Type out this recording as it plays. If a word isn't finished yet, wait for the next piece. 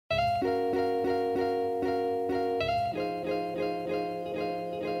Hey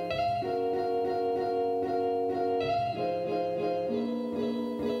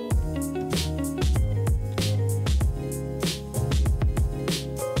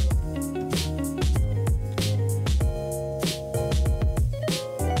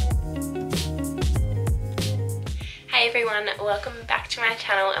everyone, welcome back to my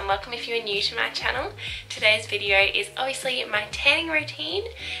channel, and welcome if you're new to my channel. Today's video is obviously my tanning routine,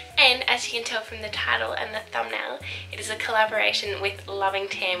 and as you can tell from the title and the thumbnail, it is a collaboration with Loving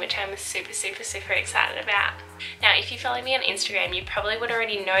Tan, which I'm super excited about. Now, if you follow me on Instagram, you probably would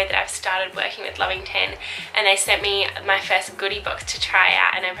already know that I've started working with Loving Tan, and they sent me my first goodie box to try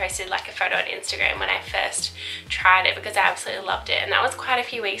out, and I posted like a photo on Instagram when I first tried it because I absolutely loved it, and that was quite a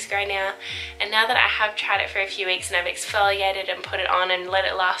few weeks ago now. And now that I have tried it for a few weeks and I've exfoliated and put it on and let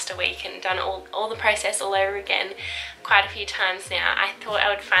it last a week and done all the process all over again quite a few times now, I thought I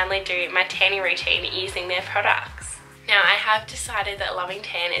would finally do my tanning routine using their products. Now, I have decided that Loving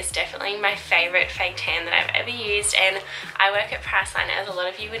Tan is definitely my favourite fake tan that I've ever used, and I work at Priceline, as a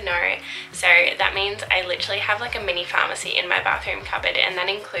lot of you would know, so that means I literally have like a mini pharmacy in my bathroom cupboard, and that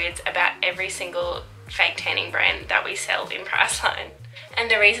includes about every single fake tanning brand that we sell in Priceline. And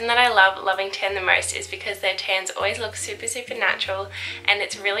the reason that I love Loving Tan the most is because their tans always look super natural, and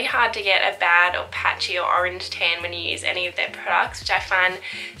it's really hard to get a bad or patchy or orange tan when you use any of their products, which I find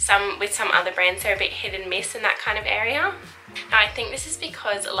with some other brands they're a bit hit and miss in that kind of area. Now, I think this is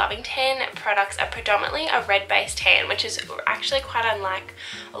because Loving Tan products are predominantly a red based tan, which is actually quite unlike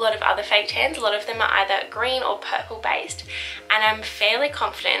a lot of other fake tans. A lot of them are either green or purple based, and I'm fairly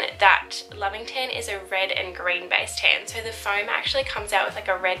confident that Loving Tan is a red and green based tan, so the foam actually comes out with like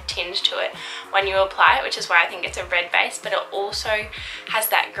a red tinge to it when you apply it, which is why I think it's a red base, but it also has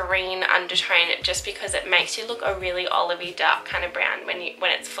that green undertone just because it makes you look a really olivey dark kind of brown when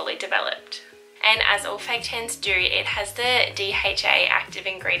it's fully developed. And as all fake tans do, it has the DHA active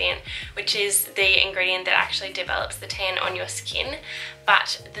ingredient, which is the ingredient that actually develops the tan on your skin.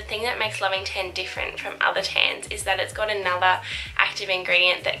 But the thing that makes Loving Tan different from other tans is that it's got another active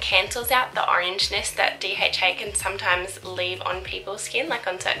ingredient that cancels out the orangeness that DHA can sometimes leave on people's skin, like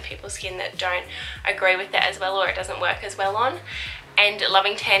on certain people's skin that don't agree with it as well, or it doesn't work as well on. And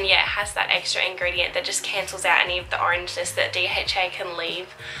Loving Tan, yeah, has that extra ingredient that just cancels out any of the orangeness that DHA can leave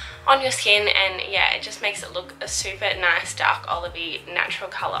on your skin, and yeah, it just makes it look a super nice dark olivey natural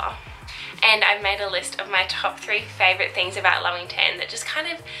colour. And I've made a list of my top 3 favourite things about Loving Tan that just kind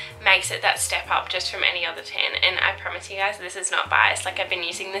of makes it that step up just from any other tan, and I promise you guys this is not biased. Like, I've been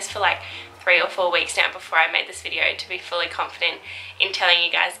using this for like 3 or 4 weeks now before I made this video to be fully confident in telling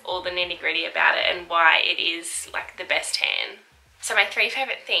you guys all the nitty gritty about it and why it is like the best tan. So my 3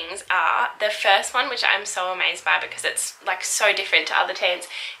 favourite things are, the first one, which I'm so amazed by because it's like so different to other tans,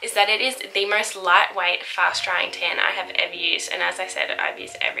 is that it is the most lightweight, fast drying tan I have ever used. And as I said, I've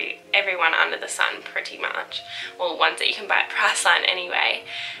used every one under the sun pretty much. Well, ones that you can buy at Priceline anyway.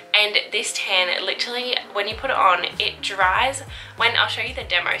 And this tan, literally, when you put it on, it dries. I'll show you the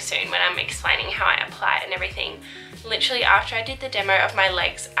demo soon when I'm explaining how I apply it and everything. Literally, after I did the demo of my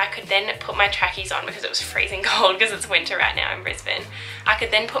legs, I could then put my trackies on because it was freezing cold because it's winter right now in Brisbane. I could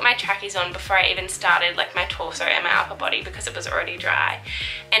then put my trackies on before I even started like my torso and my upper body because it was already dry.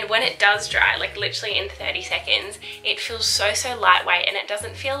 And when it does dry, like literally in 30 seconds, it feels so lightweight, and it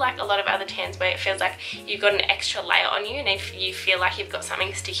doesn't feel like a lot of other tans where it feels like you've got an extra layer on you and if you feel like you've got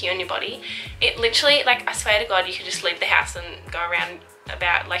something sticky on your body. It literally, like, I swear to God, you could just leave the house and go around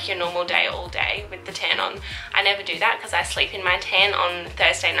about like your normal day all day with the tan on. I never do that because I sleep in my tan on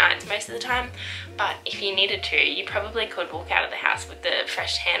Thursday nights most of the time, but if you needed to, you probably could walk out of the house with the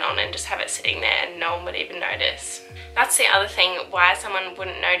fresh tan on and just have it sitting there and no one would even notice. That's the other thing why someone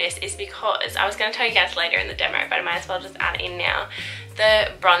wouldn't notice, is because, I was going to tell you guys later in the demo, but I might as well just add it in now.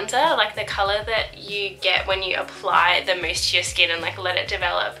 The bronzer, like the colour that you get when you apply the mousse to your skin and like let it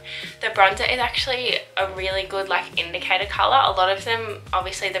develop, the bronzer is actually a really good like indicator colour. A lot of them,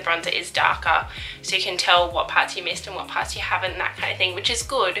 obviously the bronzer is darker, so you can tell what parts you missed and what parts you haven't and that kind of thing, which is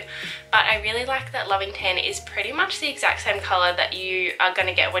good. But I really like that Loving Tan is pretty much the exact same colour that you are going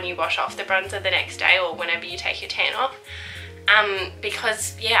to get when you wash off the bronzer the next day or whenever you take your tan off.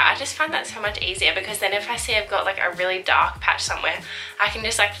 Because yeah, I just find that so much easier, because then if I see I've got like a really dark patch somewhere, I can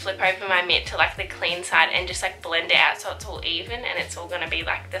just like flip over my mitt to like the clean side and just like blend it out so it's all even and it's all going to be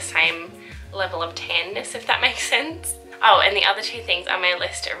like the same level of tanness, if that makes sense. Oh, and the other two things on my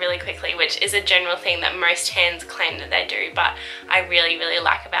list really quickly, which is a general thing that most tans claim that they do, but I really, really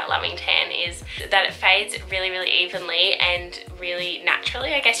like about Loving Tan, is that it fades really, really evenly and really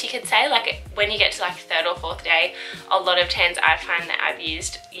naturally, I guess you could say. Like when you get to like third or fourth day, a lot of tans I find that I've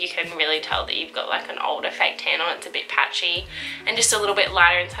used, you can really tell that you've got like an older fake tan on. It's a bit patchy and just a little bit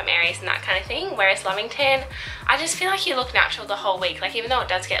lighter in some areas and that kind of thing. Whereas Loving Tan, I just feel like you look natural the whole week. Like even though it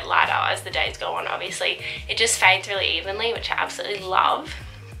does get lighter as the days go on, obviously, it just fades really evenly, which I absolutely love.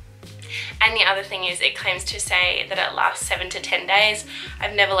 And the other thing is, it claims to say that it lasts 7 to 10 days.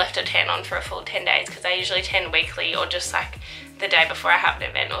 I've never left a tan on for a full 10 days because I usually tan weekly or just like the day before I have an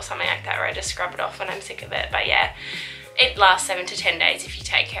event or something like that, where I just scrub it off when I'm sick of it. But yeah, it lasts 7 to 10 days if you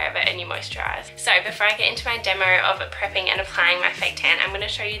take care of it and you moisturize. So before I get into my demo of prepping and applying my fake tan, I'm going to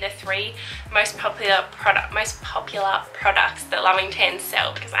show you the 3 most popular products that Loving Tan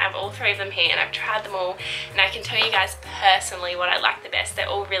sell, because I have all 3 of them here and I've tried them all, and I can tell you guys personally what I like the best. They're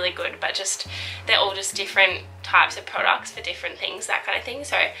all really good, but they're all just different types of products for different things, that kind of thing.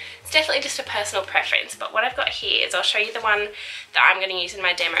 So it's definitely just a personal preference. But what I've got here is, I'll show you the one that I'm going to use in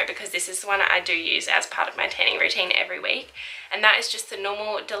my demo, because this is the one I do use as part of my tanning routine every week, and that is just the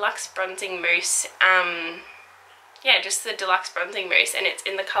normal deluxe bronzing mousse. Yeah, just the deluxe bronzing mousse, and it's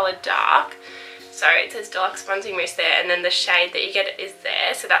in the color dark. So it says deluxe bronzing mousse there, and then the shade that you get is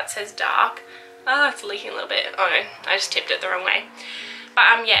there, so that says dark. Oh, it's leaking a little bit. Oh no, I just tipped it the wrong way.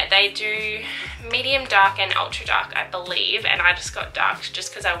 But yeah, they do medium dark and ultra dark, I believe, and I just got dark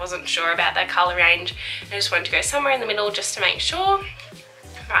just because I wasn't sure about their color range. I just wanted to go somewhere in the middle just to make sure.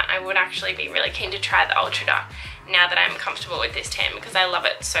 But I would actually be really keen to try the ultra dark now that I'm comfortable with this tan, because I love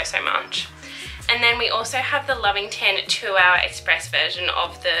it so, so much. And then we also have the Loving Tan 2-hour express version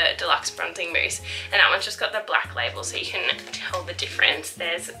of the deluxe bronzing mousse, and that one's just got the black label so you can tell the difference.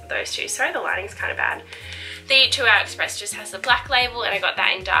 There's those two. Sorry, the lighting's kind of bad. The 2-hour express just has the black label, and I got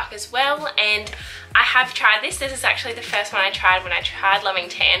that in dark as well. And I have tried this. This is actually the first one I tried when I tried Loving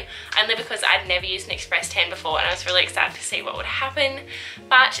Tan, only because I'd never used an express tan before, and I was really excited to see what would happen.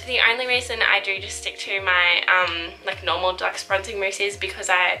 But the only reason I do just stick to my like normal deluxe bronzing mousse is because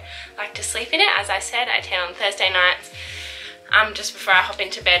I like to sleep in it. As I said, I tan on Thursday nights. Just before I hop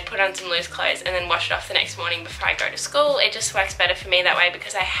into bed, put on some loose clothes and then wash it off the next morning before I go to school. It just works better for me that way,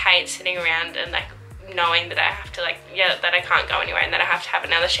 because I hate sitting around and like knowing that I have to that I can't go anywhere and that I have to have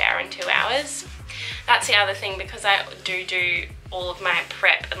another shower in 2 hours. That's the other thing, because I do all of my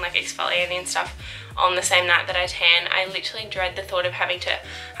prep and like exfoliating and stuff on the same night that I tan. I literally dread the thought of having to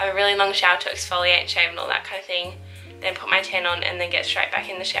have a really long shower to exfoliate, shave and all that kind of thing, then put my tan on and then get straight back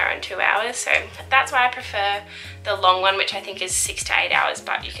in the shower in 2 hours. So that's why I prefer the long one, which I think is 6 to 8 hours,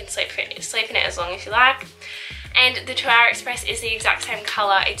 but you can sleep in it as long as you like. And the 2-hour express is the exact same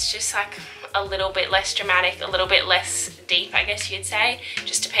color. It's just like a little bit less dramatic, a little bit less deep, I guess you'd say,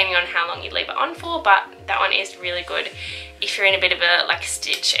 just depending on how long you leave it on for. But that one is really good if you're in a bit of a like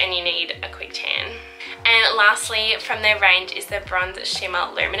stitch and you need a quick tan. And lastly, from their range is the Bronze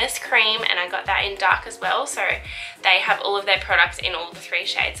Shimmer Luminous Cream, and I got that in dark as well. So they have all of their products in all the 3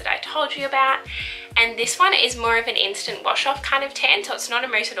 shades that I told you about. And this one is more of an instant wash off kind of tan, so it's not a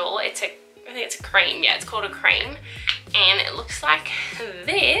mousse at all. I think it's a cream. Yeah, it's called a cream, and it looks like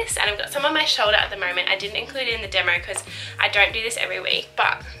this. And I've got some on my shoulder at the moment. I didn't include it in the demo because I don't do this every week,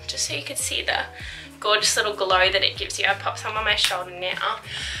 but just so you could see the gorgeous little glow that it gives you, I pop some on my shoulder now.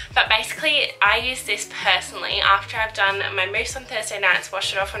 But basically, I use this personally after I've done my mousse on Thursday nights,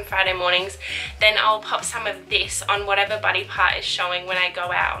 wash it off on Friday mornings, then I'll pop some of this on whatever body part is showing when I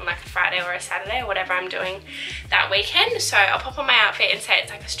go out on like a Friday or a Saturday or whatever I'm doing that weekend. So I'll pop on my outfit and say it's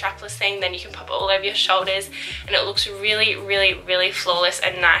like a strapless thing, then you can pop it all over your shoulders, and it looks really, really, really flawless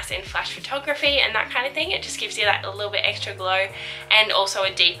and nice in flash photography and that kind of thing. It just gives you that a little bit extra glow, and also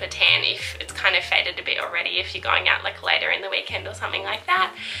a deeper tan if it's kind of faded a bit already, if you're going out like later in the weekend or something like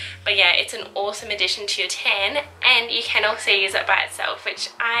that. But yeah, it's an awesome addition to your tan, and you can also use it by itself, which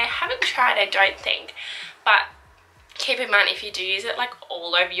I haven't tried, I don't think. But keep in mind, if you do use it like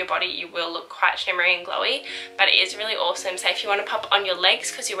all over your body, you will look quite shimmery and glowy, but it is really awesome. So if you want to pop on your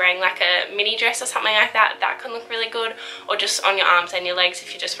legs because you're wearing like a mini dress or something like that, that can look really good, or just on your arms and your legs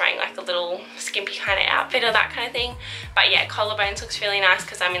if you're just wearing like a little skimpy kind of outfit or that kind of thing. But yeah, collarbones looks really nice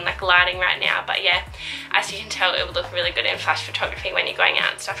because I'm in like lighting right now, but yeah, as you can tell, it will look really good in flash photography when you're going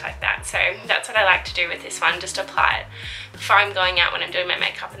out and stuff like that. So that's what I like to do with this one, just apply it before I'm going out when I'm doing my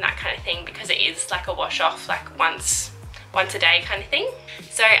makeup and that kind of thing, because it is like a wash off like once a day kind of thing.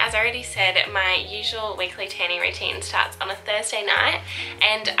 So as I already said, my usual weekly tanning routine starts on a Thursday night,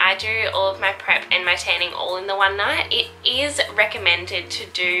 and I do all of my prep and my tanning all in the one night. It is recommended to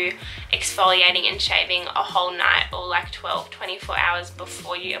do exfoliating and shaving a whole night, or like 12-24 hours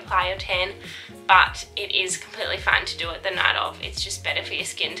before you apply your tan, but it is completely fine to do it the night of. It's just better for your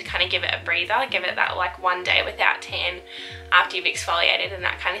skin to kind of give it a breather, give it that like one day without tan after you've exfoliated and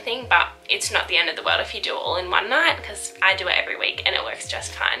that kind of thing. But it's not the end of the world if you do it all in one night, because I do it every week and it works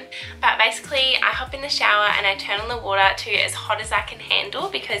just fine. But basically I hop in the shower and I turn on the water to as hot as I can handle,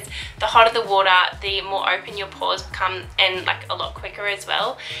 because the hotter the water, the more open your pores become, and like a lot quicker as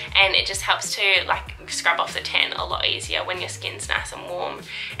well, and it just helps to like scrub off the tan a lot easier when your skin's nice and warm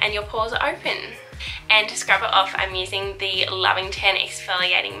and your pores are open. And to scrub it off, I'm using the Loving Tan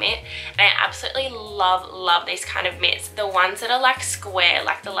Exfoliating Mitt, and I absolutely love these kind of mitts. The ones that are like square,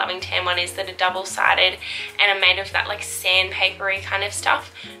 like the Loving Tan one is, that are double-sided and are made of that like sandpapery kind of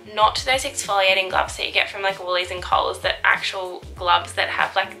stuff. Not those exfoliating gloves that you get from like Woolies and Coles, that actual gloves that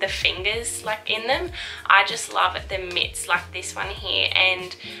have like the fingers like in them. I just love the mitts like this one here,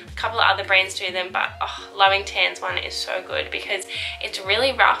 and a couple of other brands do them, but Loving Tan's one is so good because it's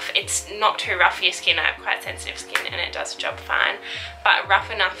really rough. It's not too rough for your skin. I have quite sensitive skin and it does the job fine, but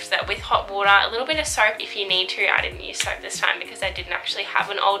rough enough that with hot water, a little bit of soap if you need to. I didn't use soap this time because I didn't actually have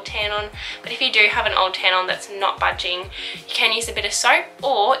an old tan on, but if you do have an old tan on that's not budging, you can use a bit of soap,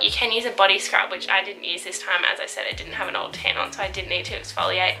 or you can use a body scrub, which I didn't use this time. As I said, I didn't have an old tan on, so I didn't need to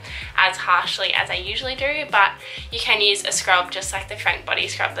exfoliate as harshly as I usually do, but you can use a scrub just like the Frank body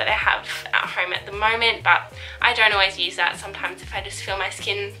scrub that I have at home at the moment. But I don't always use that. Sometimes if I just feel my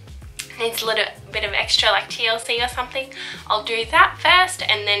skin needs a little bit of extra like TLC or something, I'll do that first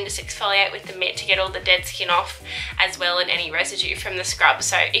and then just exfoliate with the mitt to get all the dead skin off as well, and any residue from the scrub.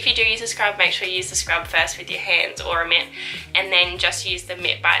 So if you do use a scrub, make sure you use the scrub first with your hands or a mitt, and then just use the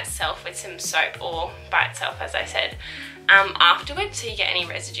mitt by itself with some soap, or by itself as I said, afterwards, so you get any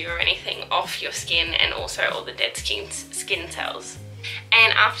residue or anything off your skin, and also all the dead skin cells.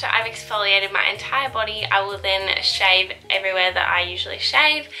 And after I've exfoliated my entire body, I will then shave everywhere that I usually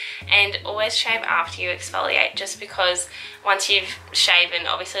shave, and always shave after you exfoliate, just because once you've shaven,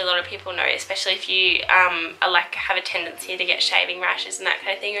 obviously a lot of people know, especially if you are like have a tendency to get shaving rashes and that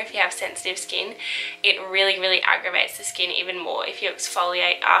kind of thing, or if you have sensitive skin, it really aggravates the skin even more if you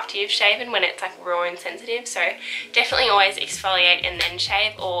exfoliate after you've shaven, when it's like raw and sensitive. So definitely always exfoliate and then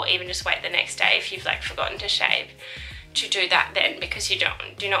shave, or even just wait the next day if you've like forgotten to shave, to do that then, because you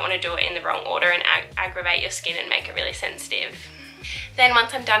do not want to do it in the wrong order and aggravate your skin and make it really sensitive. Then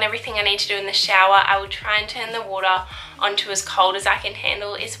once I'm done everything I need to do in the shower, I will try and turn the water onto as cold as I can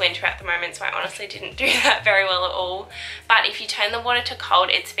handle. It's winter at the moment, so I honestly didn't do that very well at all. But if you turn the water to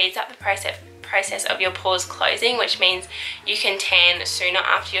cold, it speeds up the process of your pores closing, which means you can tan sooner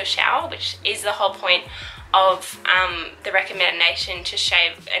after your shower, which is the whole point of the recommendation to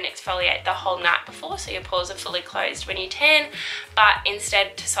shave and exfoliate the whole night before, so your pores are fully closed when you tan. But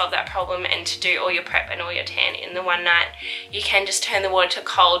instead, to solve that problem and to do all your prep and all your tan in the one night, you can just turn the water to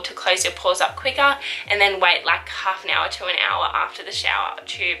cold to close your pores up quicker, and then wait like half an hour to an hour after the shower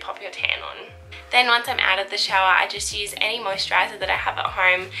to pop your tan on. Then once I'm out of the shower, I just use any moisturizer that I have at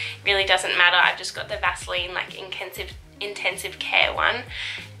home. Really doesn't matter. I've just got the Vaseline like intensive care one,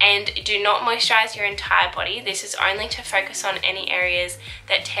 and do not moisturize your entire body. This is only to focus on any areas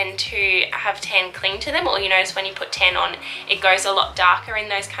that tend to have tan cling to them, or you notice when you put tan on, it goes a lot darker in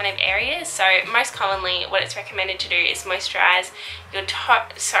those kind of areas. So most commonly what it's recommended to do is moisturize your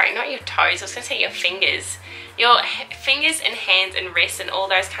not your toes, I was gonna say your fingers and hands and wrists and all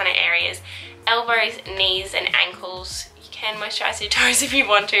those kind of areas, elbows, knees and ankles. You can moisturize your toes if you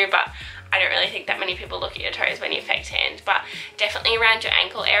want to, but I don't really think that many people look at your toes when you're fake tanned, but definitely around your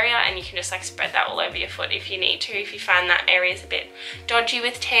ankle area, and you can just like spread that all over your foot if you need to, if you find that area is a bit dodgy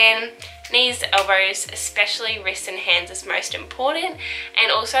with tan. Knees, elbows, especially wrists and hands is most important,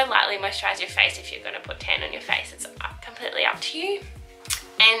 and also lightly moisturize your face if you're going to put tan on your face. It's completely up to you.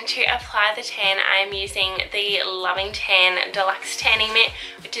 And to apply the tan, I'm using the Loving Tan Deluxe Tanning Mitt,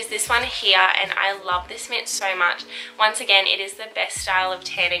 which is this one here, and I love this mitt so much. Once again, it is the best style of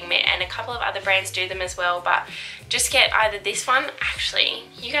tanning mitt, and a couple of other brands do them as well, but just get either this one. Actually,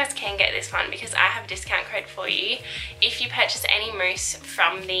 you guys can get this one because I have a discount code for you. If you purchase any mousse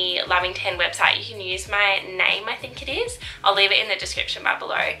from the Loving Tan website, you can use my name, I think it is. I'll leave it in the description bar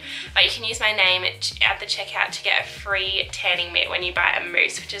below, but you can use my name at the checkout to get a free tanning mitt when you buy a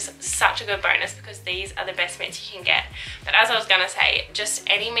mousse, which is such a good bonus because these are the best mitts you can get. But as I was gonna say, just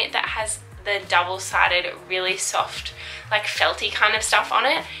any mitt that has the double-sided, really soft, like felty kind of stuff on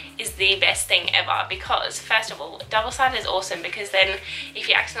it is the best thing ever, because first of all, double-sided is awesome because then if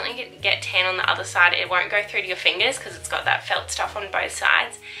you accidentally get tan on the other side, it won't go through to your fingers because it's got that felt stuff on both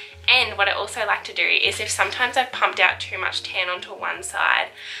sides. And what I also like to do is, if sometimes I've pumped out too much tan onto one side,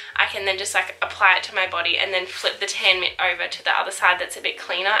 I can then just like apply it to my body and then flip the tan mitt over to the other side that's a bit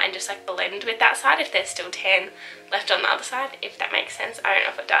cleaner and just like blend with that side if there's still tan left on the other side, if that makes sense. I don't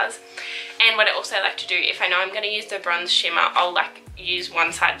know if it does. And what I also like to do, if I know I'm going to use the bronze shimmer, I'll like use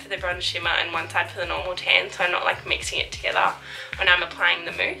one side for the bronze shimmer and one side for the normal tan, so I'm not like mixing it together when I'm applying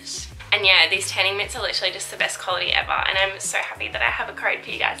the mousse. And yeah, these tanning mitts are literally just the best quality ever, and I'm so happy that I have a code for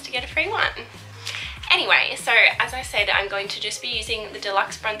you guys to get a free one. Anyway, so as I said, I'm going to just be using the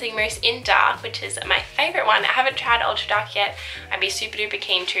Deluxe Bronzing Mousse in Dark, which is my favourite one. I haven't tried Ultra Dark yet. I'd be super duper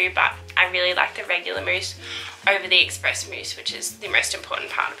keen to, but I really like the regular mousse over the Express mousse, which is the most important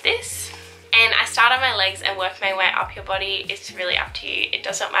part of this. And I start on my legs and work my way up your body. It's really up to you. It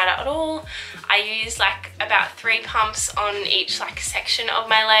doesn't matter at all. I use like about 3 pumps on each like section of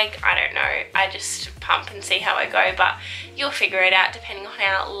my leg. I don't know. I just pump and see how I go, but you'll figure it out depending on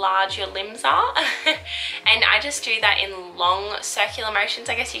how large your limbs are. And I just do that in long circular motions,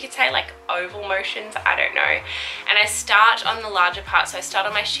 I guess you could say, like oval motions. I don't know. And I start on the larger part. So I start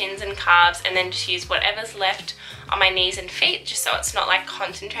on my shins and calves and then just use whatever's left on my knees and feet, just so it's not like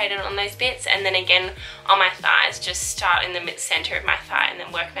concentrated on those bits. And then again on my thighs, just start in the mid center of my thigh and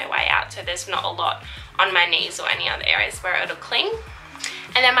then work my way out, so there's not a lot on my knees or any other areas where it'll cling.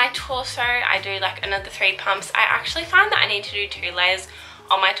 And then my torso, I do like another 3 pumps. I actually find that I need to do 2 layers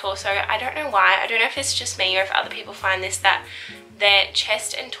on my torso. I don't know why. I don't know if it's just me or if other people find this, that their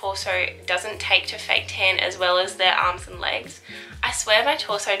chest and torso doesn't take to fake tan as well as their arms and legs. I swear my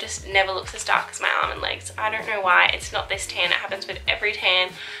torso just never looks as dark as my arm and legs. I don't know why. It's not this tan. It happens with every tan.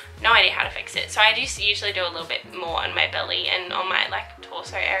 No idea how to fix it. So I do usually do a little bit more on my belly and on my like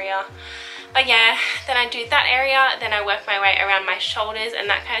torso area. But yeah, then I do that area, then I work my way around my shoulders and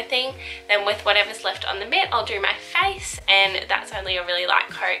that kind of thing. Then with whatever's left on the mitt, I'll do my face, and that's only a really light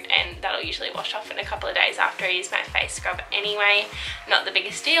coat, and that'll usually wash off in a couple of days after I use my face scrub anyway. Not the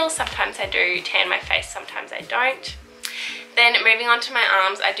biggest deal. Sometimes I do tan my face, sometimes I don't. Then moving on to my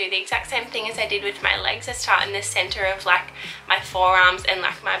arms, I do the exact same thing as I did with my legs. I start in the center of like my forearms and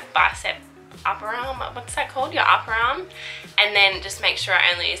like my bicep upper arm, what's that called, your upper arm, and then just make sure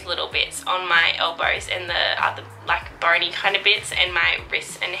I only use little bits on my elbows and the other like bony kind of bits and my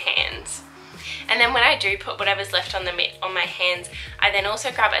wrists and hands. And then when I do put whatever's left on the mitt on my hands, I then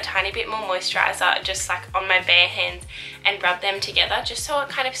also grab a tiny bit more moisturizer just like on my bare hands and rub them together just so it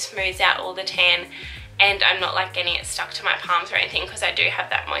kind of smooths out all the tan, and I'm not like getting it stuck to my palms or anything because I do have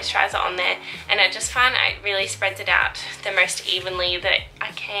that moisturizer on there, and I just find it really spreads it out the most evenly that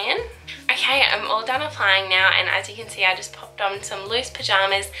I can. Okay, I'm all done applying now, and as you can see, I just popped on some loose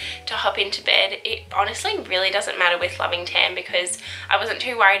pajamas to hop into bed. It honestly really doesn't matter with Loving Tan because I wasn't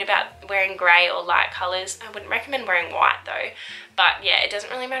too worried about wearing grey or light colours. I wouldn't recommend wearing white though. But yeah, it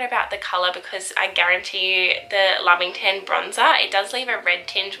doesn't really matter about the colour because I guarantee you the Loving Tan bronzer, it does leave a red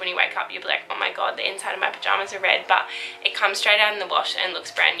tinge when you wake up. You'll be like, oh my god, the inside of my pajamas are red, but it comes straight out in the wash and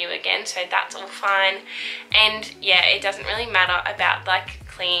looks brand new again, so that's all fine. And yeah, it doesn't really matter about like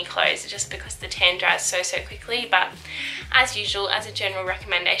clingy clothes just because the tan dries so quickly, but as usual, as a general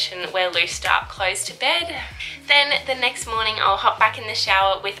recommendation, wear loose dark clothes to bed. Then the next morning I'll hop back in the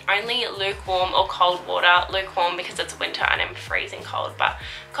shower with only lukewarm or cold water. Lukewarm because it's winter and I'm freezing cold, but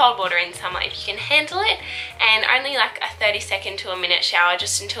cold water in summer if you can handle it, and only like a 30-second to a minute shower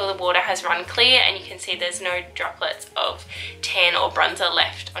just until the water has run clear and you can see there's no droplets of tan or bronzer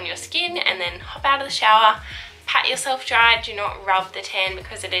left on your skin, and then hop out of the shower. Pat yourself dry, do not rub the tan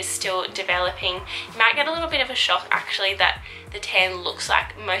because it is still developing. You might get a little bit of a shock actually that the tan looks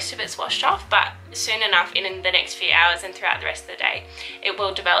like most of it's washed off, but soon enough in the next few hours and throughout the rest of the day it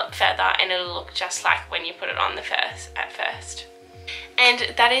will develop further and it'll look just like when you put it on at first.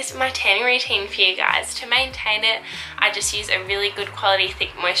 And that is my tanning routine for you guys. To maintain it, I just use a really good quality thick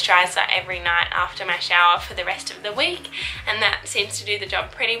moisturizer every night after my shower for the rest of the week, and that seems to do the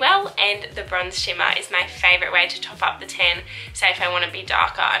job pretty well. And the bronze shimmer is my favourite way to top up the tan. Say if I want to be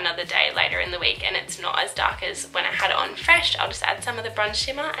darker another day later in the week and it's not as dark as when I had it on fresh, I'll just add some of the bronze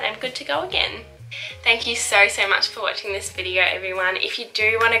shimmer and I'm good to go again. Thank you so much for watching this video, everyone. If you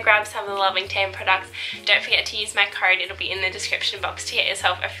do want to grab some of the Loving Tan products, don't forget to use my code. It'll be in the description box to get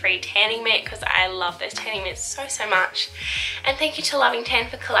yourself a free tanning mitt, because I love those tanning mitts so much. And thank you to Loving Tan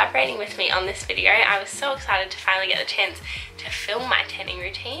for collaborating with me on this video. I was so excited to finally get the chance to film my tanning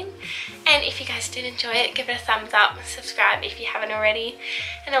routine. And if you guys did enjoy it, give it a thumbs up, subscribe if you haven't already,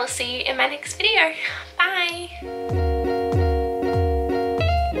 and I will see you in my next video. Bye!